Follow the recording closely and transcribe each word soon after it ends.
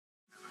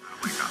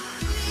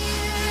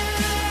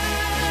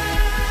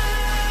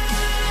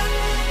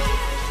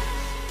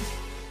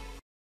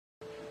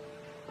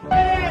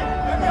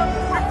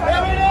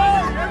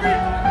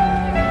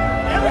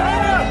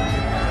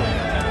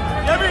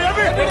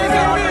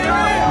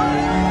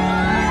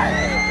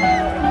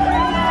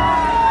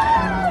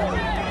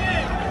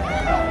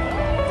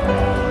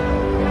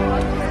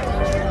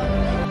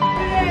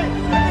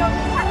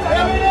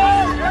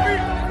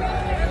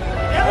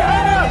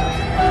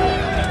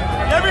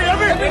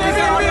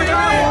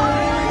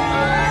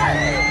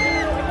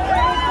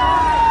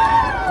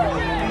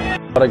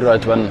What a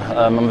great win.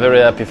 I'm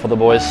very happy for the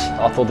boys.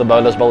 I thought the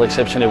bowlers bowled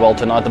exceptionally well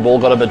tonight. The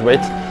ball got a bit wet,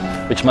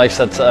 which makes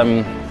that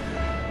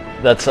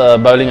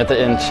bowling at the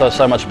end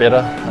so much better.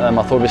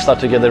 I thought we stuck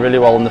together really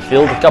well in the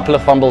field. A couple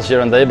of fumbles here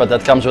and there, but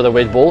that comes with a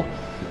wet ball.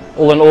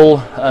 All in all,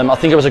 I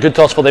think it was a good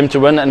task for them to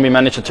win, and we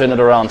managed to turn it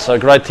around. So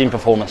great team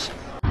performance.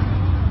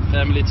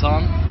 Family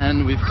time,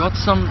 and we've got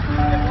some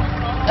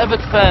avid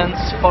fans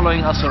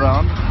following us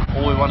around.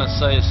 All we want to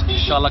say is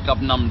Shalakab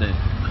Namde.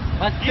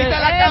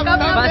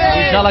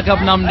 Shalakab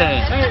Namde.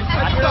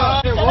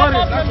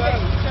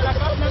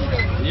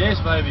 Yes,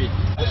 baby.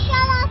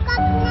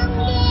 Shalakab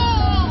Namde.